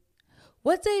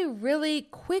What's a really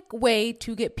quick way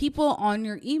to get people on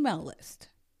your email list?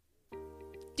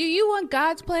 Do you want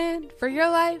God's plan for your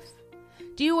life?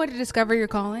 Do you want to discover your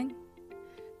calling?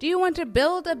 Do you want to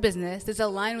build a business that's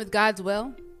aligned with God's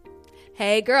will?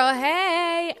 Hey girl,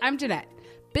 hey! I'm Jeanette,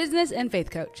 business and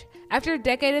faith coach. After a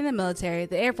decade in the military,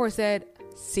 the Air Force said,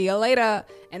 see you later,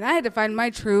 and I had to find my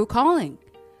true calling.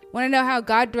 Want to know how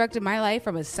God directed my life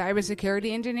from a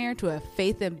cybersecurity engineer to a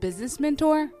faith and business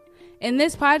mentor? In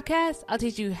this podcast, I'll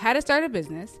teach you how to start a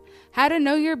business, how to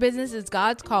know your business is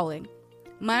God's calling,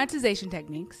 monetization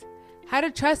techniques, how to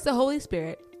trust the Holy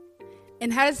Spirit,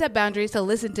 and how to set boundaries to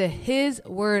listen to His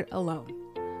word alone.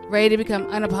 Ready to become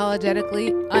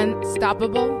unapologetically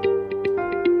unstoppable?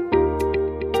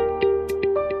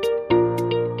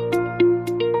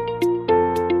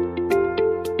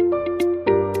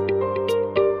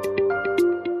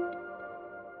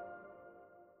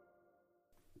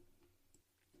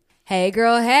 Hey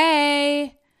girl,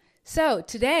 hey! So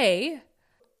today,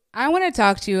 I want to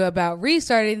talk to you about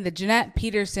restarting the Jeanette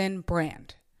Peterson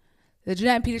brand. The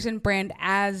Jeanette Peterson brand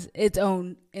as its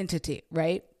own entity,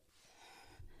 right?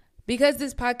 Because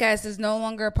this podcast is no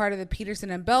longer a part of the Peterson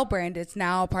and Bell brand, it's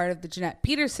now a part of the Jeanette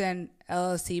Peterson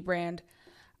LLC brand.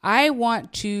 I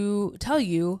want to tell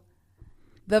you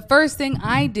the first thing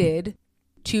I did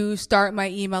to start my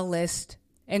email list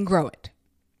and grow it.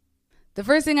 The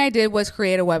first thing I did was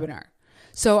create a webinar.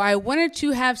 So I wanted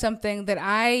to have something that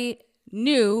I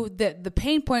knew that the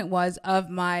pain point was of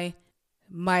my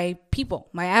people,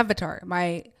 my avatar,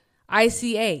 my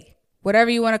ICA, whatever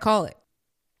you want to call it.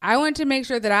 I wanted to make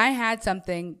sure that I had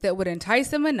something that would entice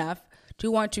them enough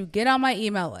to want to get on my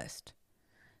email list.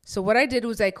 So what I did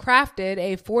was I crafted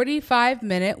a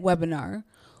 45-minute webinar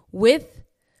with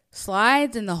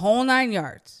slides and the whole 9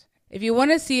 yards. If you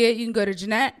want to see it, you can go to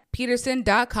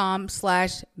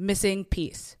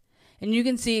JeanettePeterson.com/missingpiece. And you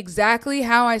can see exactly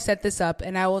how I set this up,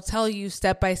 and I will tell you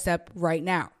step by step right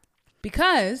now.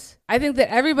 Because I think that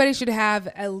everybody should have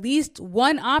at least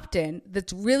one opt-in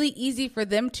that's really easy for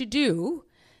them to do,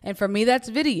 and for me that's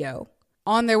video,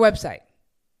 on their website.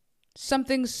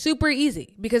 Something super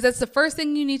easy, because that's the first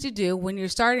thing you need to do when you're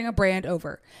starting a brand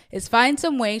over, is find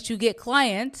some way to get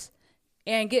clients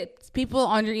and get people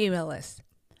on your email list.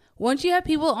 Once you have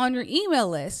people on your email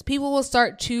list, people will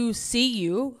start to see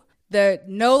you. The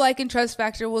know, like, and trust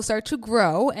factor will start to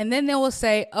grow. And then they will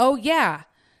say, oh yeah,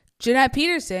 Jeanette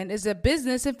Peterson is a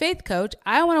business and faith coach.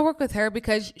 I want to work with her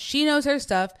because she knows her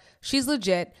stuff. She's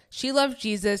legit. She loves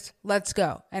Jesus. Let's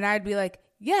go. And I'd be like,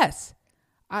 yes,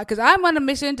 because I'm on a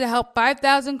mission to help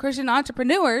 5,000 Christian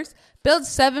entrepreneurs build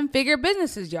 7-figure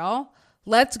businesses, y'all.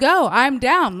 Let's go. I'm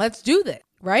down. Let's do this,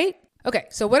 right? Okay,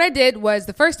 so what I did was,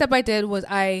 the first step I did was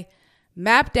I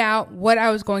mapped out what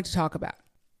I was going to talk about.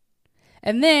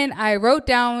 And then I wrote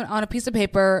down on a piece of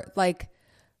paper, like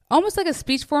almost like a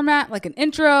speech format, like an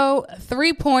intro,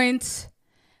 3 points,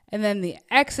 and then the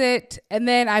exit, and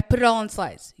then I put it all in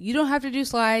slides. You don't have to do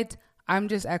slides. I'm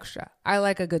just extra. I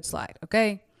like a good slide,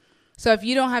 okay? So if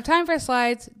you don't have time for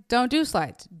slides, don't do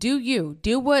slides. Do you.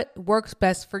 Do what works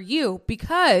best for you,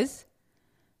 because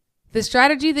the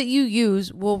strategy that you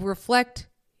use will reflect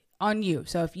on you.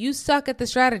 So if you suck at the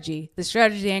strategy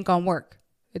ain't gonna work.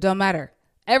 It don't matter.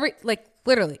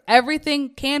 Literally, everything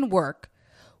can work.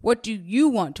 What do you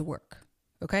want to work?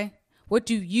 Okay? What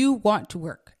do you want to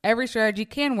work? Every strategy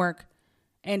can work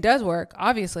and does work,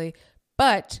 obviously,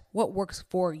 but what works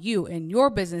for you in your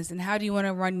business, and how do you want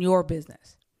to run your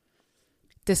business?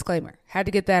 Disclaimer. Had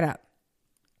to get that out.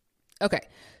 Okay.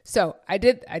 So I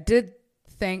did the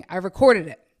thing. I recorded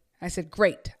it. I said,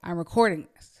 great, I'm recording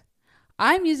this.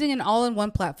 I'm using an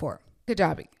all-in-one platform,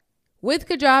 Kajabi. With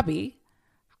Kajabi,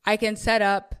 I can set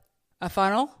up a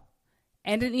funnel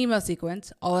and an email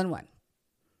sequence all in one.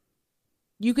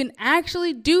 You can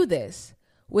actually do this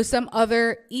with some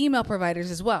other email providers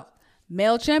as well.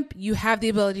 MailChimp, you have the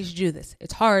ability to do this.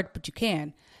 It's hard, but you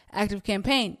can.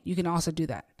 ActiveCampaign, you can also do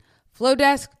that.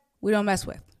 Flowdesk, we don't mess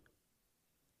with.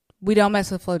 We don't mess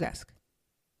with Flowdesk.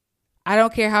 I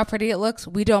don't care how pretty it looks.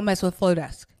 We don't mess with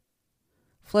Flowdesk.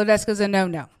 Flowdesk is a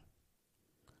no-no.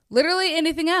 Literally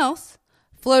anything else,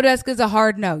 Flowdesk is a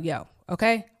hard no, yo.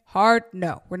 Okay? Hard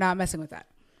no. We're not messing with that.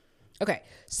 Okay.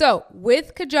 So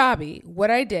with Kajabi,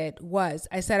 what I did was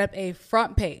I set up a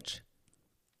front page.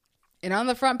 And on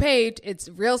the front page, it's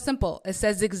real simple. It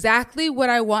says exactly what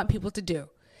I want people to do.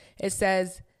 It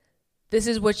says, this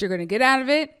is what you're going to get out of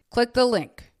it. Click the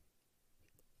link.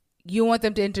 You want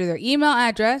them to enter their email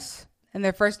address and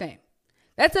their first name.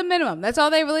 That's a minimum. That's all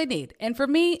they really need. And for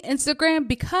me, Instagram,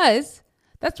 because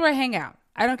that's where I hang out.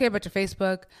 I don't care about your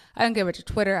Facebook. I don't care about your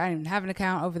Twitter. I don't even have an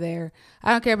account over there.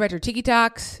 I don't care about your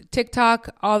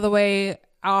TikTok, all the way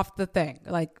off the thing.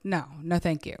 Like, no,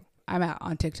 thank you. I'm out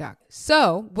on TikTok.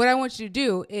 So what I want you to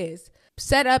do is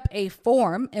set up a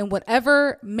form in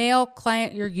whatever mail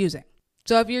client you're using.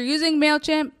 So if you're using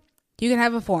MailChimp, you can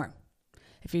have a form.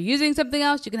 If you're using something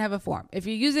else, you can have a form. If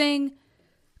you're using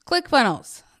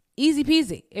ClickFunnels, easy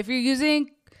peasy. If you're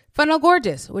using Funnel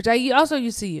Gorgeous, which I also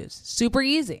used to use, super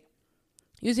easy.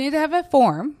 You just need to have a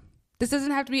form. This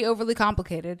doesn't have to be overly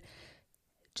complicated.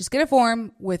 Just get a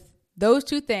form with those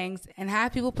two things and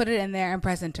have people put it in there and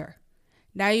press enter.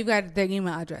 Now you've got their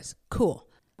email address. Cool.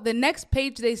 The next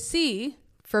page they see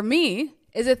for me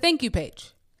is a thank you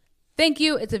page. Thank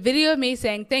you. It's a video of me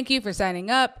saying thank you for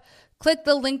signing up. Click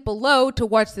the link below to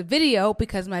watch the video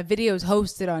because my video is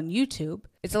hosted on YouTube.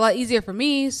 It's a lot easier for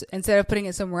me instead of putting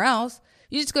it somewhere else.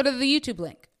 You just go to the YouTube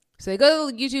link. So you go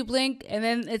to the YouTube link and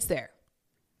then it's there.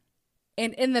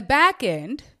 And in the back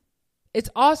end, it's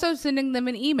also sending them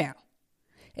an email.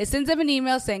 It sends them an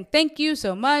email saying, thank you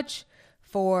so much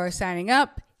for signing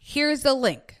up. Here's the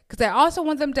link. Because I also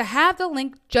want them to have the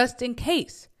link just in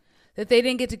case that they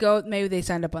didn't get to go. Maybe they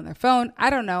signed up on their phone. I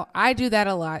don't know. I do that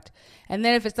a lot. And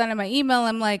then if it's not in my email,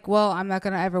 I'm like, well, I'm not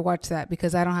going to ever watch that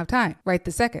because I don't have time right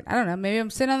this second. I don't know. Maybe I'm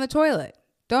sitting on the toilet.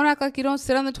 Don't act like you don't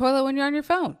sit on the toilet when you're on your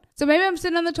phone. So maybe I'm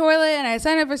sitting on the toilet and I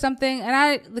sign up for something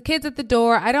and the kid's at the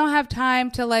door. I don't have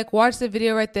time to like watch the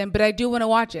video right then, but I do want to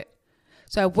watch it.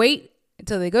 So I wait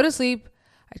until they go to sleep.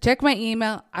 I check my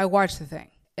email. I watch the thing.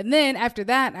 And then after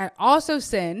that, I also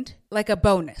send like a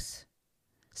bonus.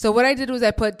 So what I did was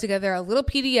I put together a little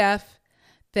PDF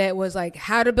that was like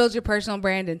how to build your personal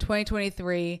brand in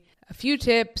 2023, a few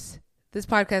tips. This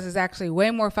podcast is actually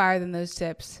way more fire than those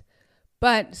tips.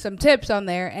 But some tips on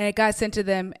there, and it got sent to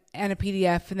them in a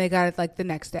PDF, and they got it like the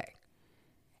next day.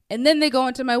 And then they go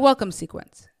into my welcome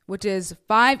sequence, which is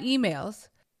 5 emails.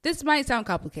 This might sound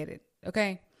complicated,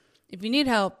 okay? If you need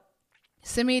help,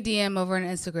 send me a DM over on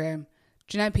Instagram,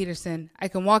 Jeanette Peterson. I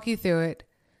can walk you through it,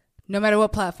 no matter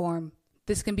what platform.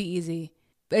 This can be easy.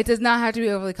 It does not have to be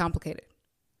overly complicated.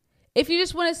 If you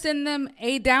just want to send them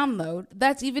a download,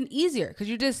 that's even easier because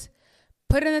you just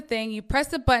put in the thing, you press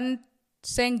the button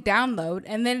saying download,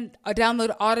 and then a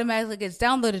download automatically gets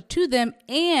downloaded to them,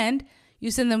 and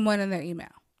you send them one in their email.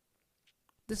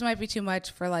 This might be too much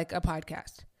for like a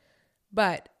podcast.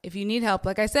 But if you need help,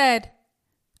 like I said,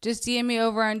 just DM me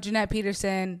over on Jeanette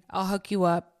Peterson. I'll hook you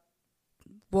up.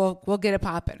 We'll get it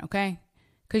popping, okay?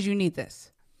 Because you need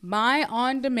this. My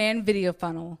on-demand video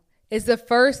funnel is the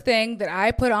first thing that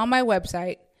I put on my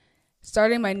website,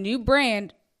 starting my new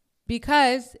brand,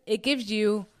 because it gives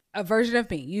you a version of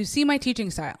me. You see my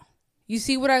teaching style. You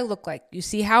see what I look like. You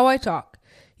see how I talk.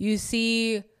 You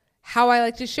see how I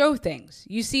like to show things.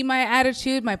 You see my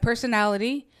attitude, my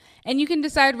personality, and you can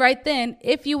decide right then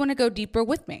if you want to go deeper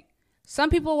with me. Some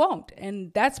people won't,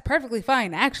 and that's perfectly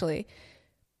fine, actually.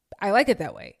 I like it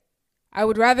that way. I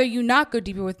would rather you not go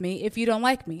deeper with me if you don't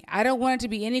like me. I don't want it to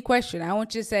be any question. I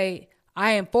want you to say,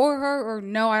 I am for her, or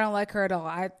no, I don't like her at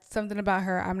all. Something about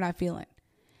her I'm not feeling.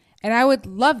 And I would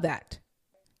love that.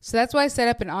 So that's why I set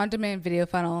up an on-demand video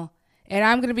funnel, and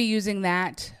I'm going to be using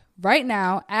that right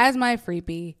now as my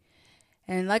freebie.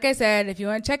 And like I said, if you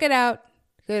want to check it out,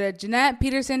 go to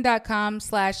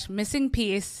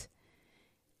JeanettePeterson.com/missingpiece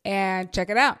and check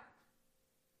it out.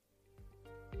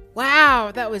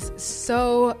 Wow, that was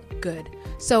so good.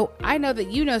 So I know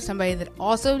that you know somebody that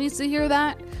also needs to hear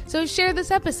that. So share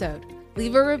this episode,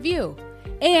 leave a review.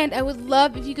 And I would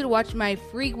love if you could watch my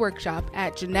free workshop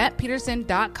at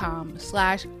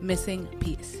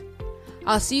JeanettePeterson.com/missingpiece.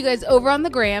 I'll see you guys over on the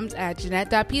grams at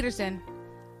Jeanette.Peterson.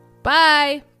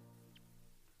 Bye.